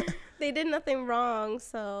 They did nothing wrong,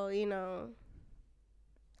 so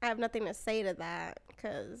I have nothing to say to that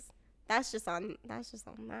because that's just on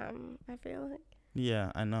them. I feel like.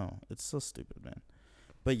 Yeah, I know. It's so stupid, man.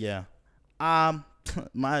 But yeah,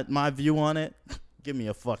 my view on it. Give me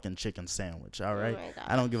a fucking chicken sandwich, all right? Oh my God.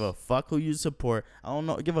 I don't give a fuck who you support. I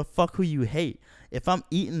don't give a fuck who you hate. If I'm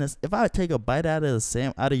eating this, if I take a bite out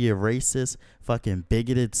of your racist, fucking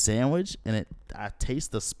bigoted sandwich, and I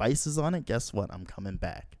taste the spices on it, guess what? I'm coming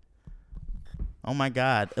back. Oh my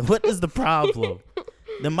God, what is the problem?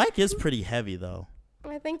 The mic is pretty heavy though.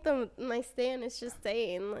 I think my stand is just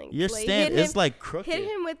saying like Your like, stand hit is him- like crooked. Hit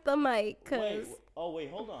him with the mic, cause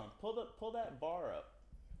Wait, hold on. Pull that bar up.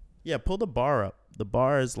 Yeah, pull the bar up. The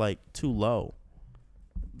bar is like too low.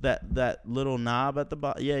 That little knob at the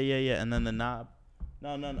bottom. Yeah. And then the knob.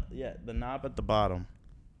 No. Yeah, the knob at the bottom.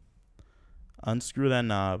 Unscrew that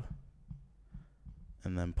knob.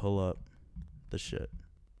 And then pull up the shit.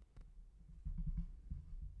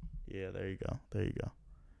 Yeah, there you go. Yeah,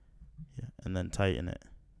 and then tighten it.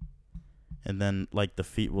 And then like the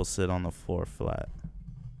feet will sit on the floor flat.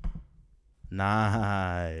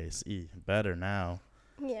 Nice. Better now.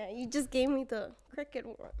 yeah, you just gave me the cricket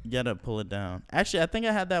one. You gotta pull it down. Actually, I think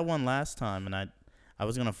I had that one last time, and I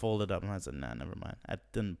was gonna fold it up, and I said, nah, never mind. I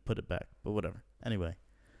didn't put it back, but whatever. Anyway,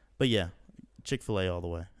 but yeah, Chick-fil-A all the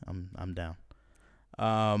way. I'm down.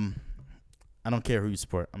 I don't care who you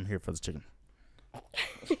support. I'm here for the chicken.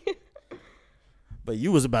 But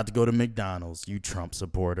you was about to go to McDonald's, you Trump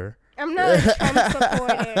supporter. I'm not a Trump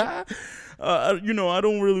supporter. I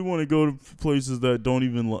don't really want to go to places that don't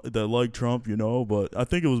even that like Trump, but I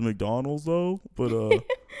think it was McDonald's though. But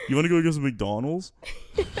you want to go get some McDonald's?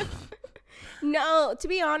 No, to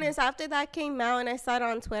be honest, after that came out and I saw it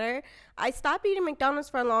on Twitter, I stopped eating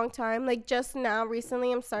McDonald's for a long time. Like just now,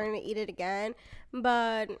 recently, I'm starting to eat it again.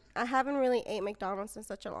 But I haven't really ate McDonald's in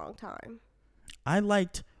such a long time. I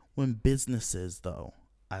liked when businesses, though.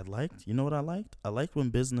 You know what I liked? I liked when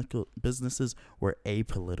businesses were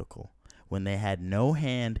apolitical, when they had no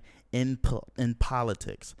hand in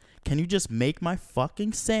politics. Can you just make my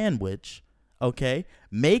fucking sandwich, okay?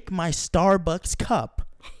 Make my Starbucks cup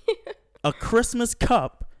a Christmas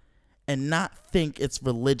cup and not think it's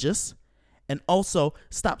religious, and also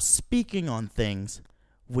stop speaking on things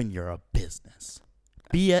when you're a business.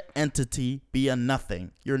 Be an entity, be a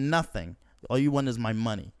nothing. You're nothing. All you want is my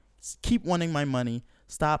money. Keep wanting my money.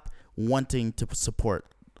 Stop wanting to support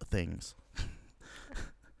things.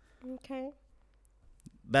 Okay.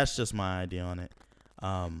 That's just my idea on it.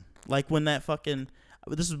 Like when that fucking,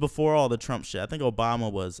 this was before all the Trump shit. I think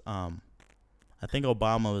Obama was the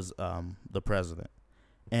president,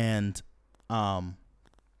 and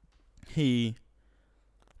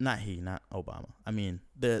not Obama. I mean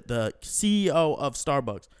the CEO of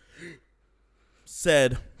Starbucks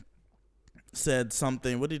said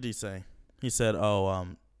something. What did he say? He said,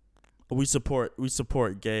 we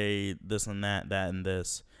support gay, this and that and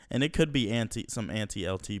this, and it could be some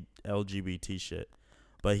anti-LGBT shit,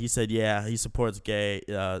 but he said he supports gay,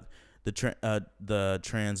 the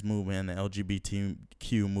trans movement and the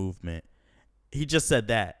LGBTQ movement. He just said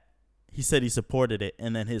that. He said he supported it,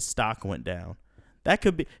 and then his stock went down. That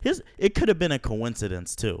could be it could have been a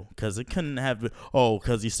coincidence too, because it couldn't have been,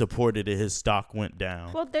 because he supported it, his stock went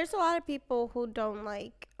down. Well, there's a lot of people who don't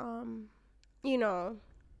like,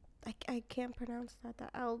 I can't pronounce that. The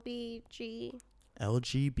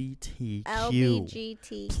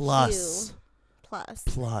LGBTQ plus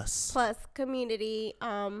community.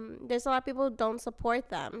 There's a lot of people who don't support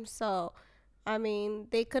them. So, I mean,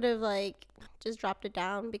 they could have just dropped it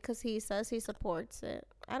down because he says he supports it.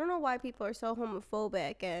 I don't know why people are so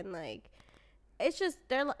homophobic and it's just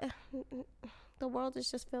the world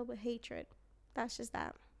is just filled with hatred. That's just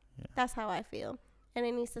that. Yeah. That's how I feel, and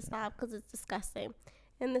it needs to stop because it's disgusting.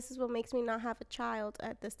 And this is what makes me not have a child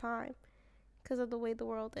at this time, because of the way the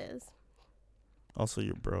world is. Also,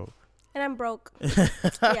 you're broke. And I'm broke.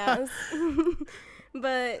 Yes.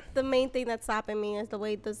 But the main thing that's stopping me is the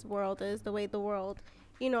way this world is, the way the world,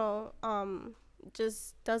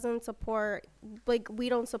 just doesn't support, we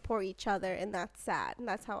don't support each other, and that's sad. And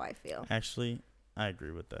that's how I feel. Actually, I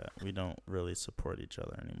agree with that. We don't really support each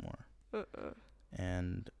other anymore.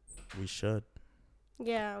 And we should.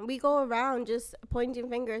 Yeah, we go around just pointing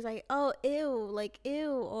fingers oh, ew,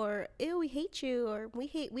 ew, or ew, we hate you, or we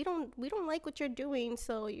don't like what you're doing,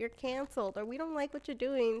 so you're canceled, or we don't like what you're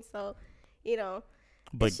doing, so you know.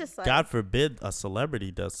 But just like- God forbid a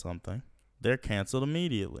celebrity does something. They're canceled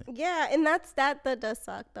immediately. Yeah, and that does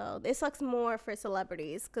suck, though. It sucks more for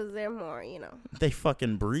celebrities because they're more, you know. They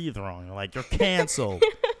fucking breathe wrong. Like, you're canceled.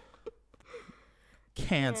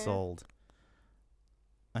 Canceled.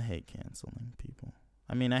 I hate canceling people.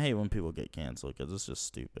 I mean, I hate when people get canceled because it's just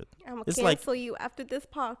stupid. I'm going It's to like- cancel you after this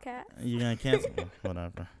podcast. You're going to cancel me.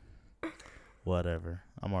 Whatever. Whatever.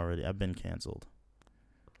 I've been canceled.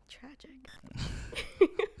 Tragic.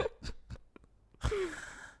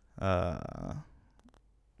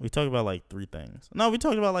 We talked about like 3 things. No, we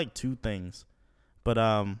talked about like 2 things. But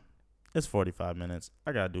it's 45 minutes.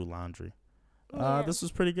 I gotta do laundry. Yeah. This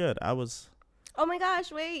was pretty good. Oh my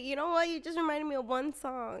gosh, wait, you know what? You just reminded me of one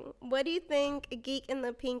song. What do you think Geek in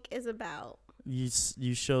the Pink is about?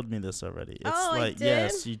 You showed me this already. It's Oh, I like did?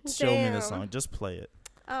 yes, you showed me this Damn. song. Just play it.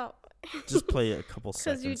 Oh, Just play it a couple because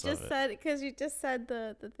seconds of it. you just said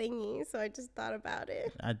the thingy, so I just thought about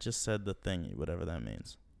it. I just said the thingy, whatever that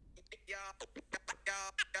means. Yo,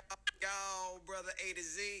 brother A to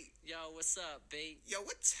Z. Yo, what's up, B? Yo,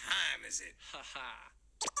 what time is it? Haha.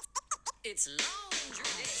 It's laundry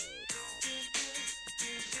day.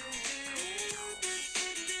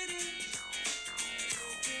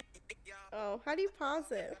 Oh, how do you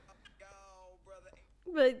pause it? Yo, brother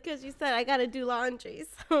A. But because you said I gotta do laundry,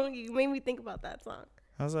 so you made me think about that song.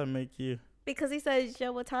 How's that make you? Because he says,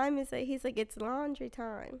 "Yo, what time is it?" He's like, "It's laundry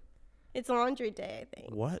time. It's laundry day." I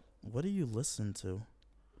think. What do you listen to?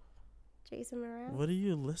 Jason Mraz. What do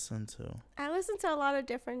you listen to? I listen to a lot of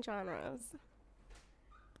different genres.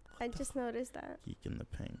 I just noticed that. Geek in the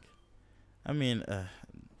Pink. I mean,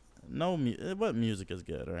 what music is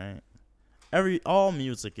good, right? All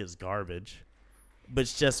music is garbage, but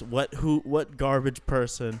it's just what garbage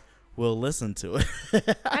person will listen to it.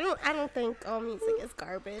 I don't think all music is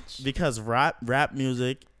garbage. Because rap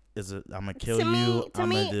music is I'm gonna kill To me- you. to I'm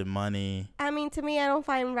me- gonna do money. I mean, to me, I don't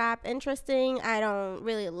find rap interesting. I don't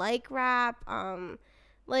really like rap.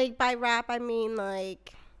 Like by rap, I mean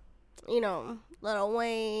like, you know, Lil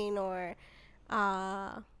Wayne or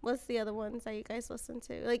what's the other ones that you guys listen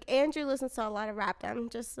to? Like Andrew listens to a lot of rap. I'm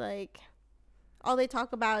just like, all they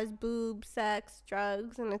talk about is boob, sex,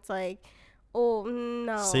 drugs, and it's like, oh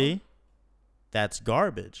no. See, that's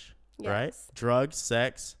garbage, right? Yes. Drugs,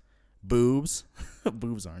 sex, boobs.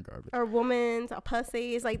 Boobs aren't garbage. Or women, or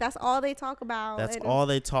pussies. Like that's all they talk about. That's and all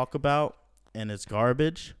they talk about, and it's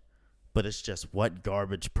garbage. But it's just what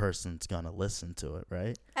garbage person's gonna listen to it,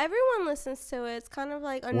 right? Everyone listens to it. It's kind of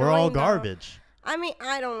like annoying. We're all though. garbage. I mean,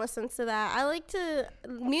 I don't listen to that. I like to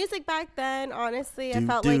music back then. Honestly, I Do,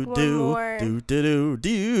 felt do, like one do, more. do do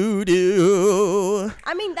do do.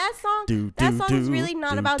 I mean, that song. Do, That do, song is do, really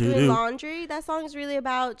not do, about do, doing do. laundry. That song is really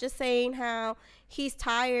about just saying how he's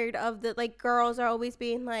tired of the like girls are always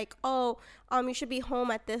being like, oh, you should be home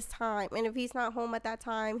at this time, and if he's not home at that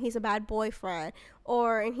time, he's a bad boyfriend.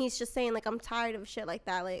 And he's just saying like, I'm tired of shit like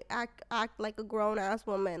that. Like act like a grown ass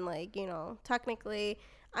woman. Like, you know, technically.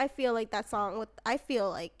 I feel like that song, I feel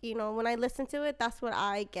like, you know, when I listen to it, that's what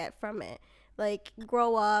I get from it. Like,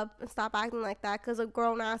 grow up and stop acting like that, because a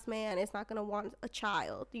grown-ass man is not going to want a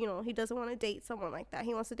child. You know, he doesn't want to date someone like that.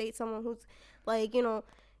 He wants to date someone who's, like, you know,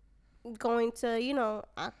 going to, you know,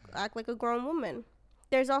 act like a grown woman.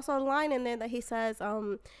 There's also a line in there that he says,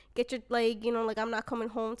 get your, like, you know, like, I'm not coming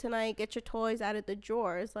home tonight. Get your toys out of the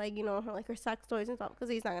drawers. Like, you know, like her sex toys and stuff, because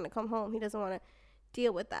he's not going to come home. He doesn't want to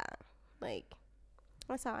deal with that. Like,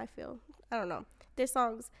 that's how I feel. I don't know. There's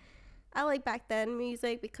songs I like back then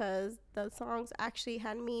music because the songs actually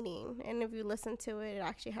had meaning, and if you listen to it, it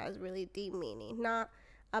actually has really deep meaning. Not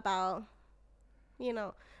about, you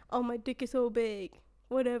know, oh, my dick is so big,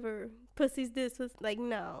 whatever, pussy's this was like,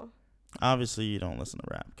 no. Obviously, you don't listen to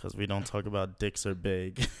rap because we don't talk about dicks are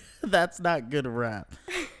big. That's not good rap.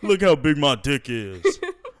 Look how big my dick is.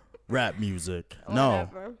 Rap music. No.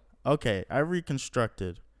 Whatever. Okay, I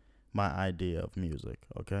reconstructed my idea of music,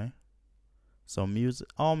 okay? So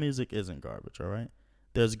all music isn't garbage, all right?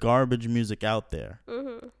 There's garbage music out there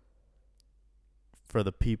for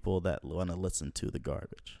the people that want to listen to the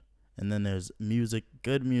garbage. And then there's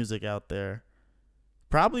good music out there.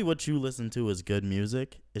 Probably what you listen to is good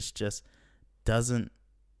music. It's just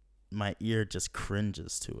my ear just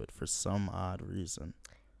cringes to it for some odd reason.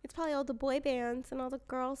 It's probably all the boy bands and all the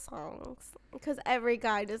girl songs, because every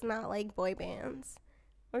guy does not like boy bands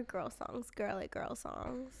or girl songs, girly girl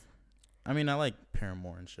songs. I mean, I like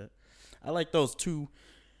Paramore and shit. I like those two.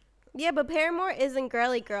 Yeah, but Paramore isn't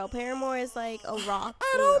girly girl. Paramore is like a rock.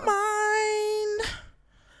 I don't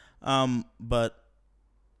mind. But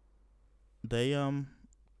they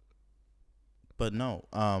but no.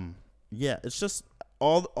 Yeah, it's just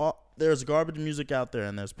all there's garbage music out there,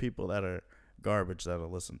 and there's people that are garbage that'll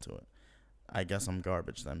listen to it. I guess I'm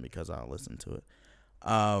garbage then because I'll listen to it.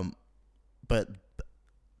 But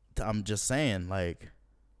I'm just saying, like,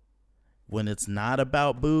 when it's not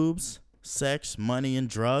about boobs, sex, money, and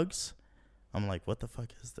drugs, I'm like, what the fuck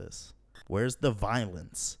is this? Where's the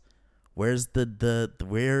violence? Where's the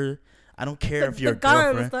where? I don't care if you're a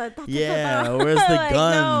girlfriend. Where's the Like,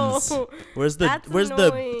 guns? no. Where's That's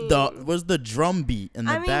the drum beat in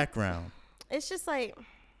the background? It's just like,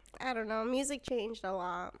 I don't know. Music changed a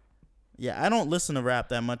lot. Yeah, I don't listen to rap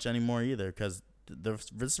that much anymore either because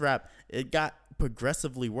this rap, it got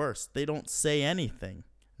progressively worse. They don't say anything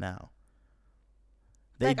now.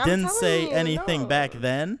 They Like, I'm didn't telling say you, anything no. back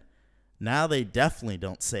then. Now they definitely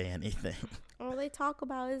don't say anything. All they talk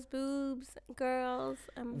about is boobs, girls.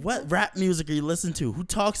 What rap music are you listening to? Who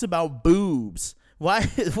talks about boobs? Why?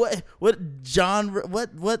 What genre?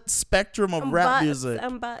 What spectrum of rap butts,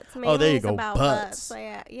 music? Butts. Oh, there you Mainly it's go. about Butts. So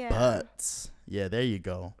yeah. Butts. Yeah, there you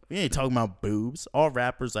go. We ain't talking about boobs. All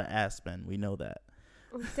rappers are ass men. We know that.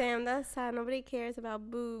 Damn, that's sad. Nobody cares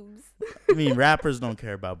about boobs. I mean, rappers don't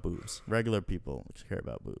care about boobs. Regular people care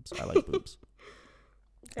about boobs. I like boobs.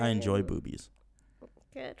 I enjoy Damn. boobies.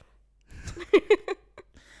 Good.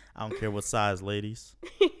 I don't care what size, ladies.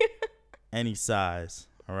 Any size.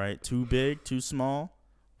 All right. Too big, too small.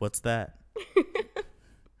 What's that?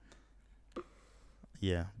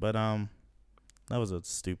 Yeah, but that was a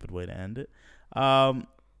stupid way to end it.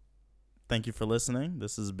 Thank you for listening.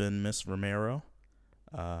 This has been Miss Romero.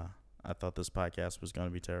 I thought this podcast was going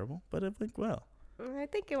to be terrible, but it went well. I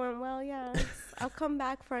think it went well, yes. I'll come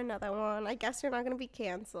back for another one. I guess you're not going to be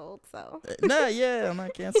canceled, so. Nah, yeah, I'm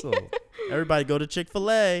not canceled. Everybody go to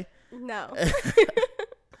Chick-fil-A. No.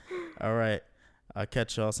 All right. I'll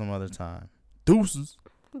catch y'all some other time. Deuces.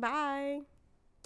 Bye.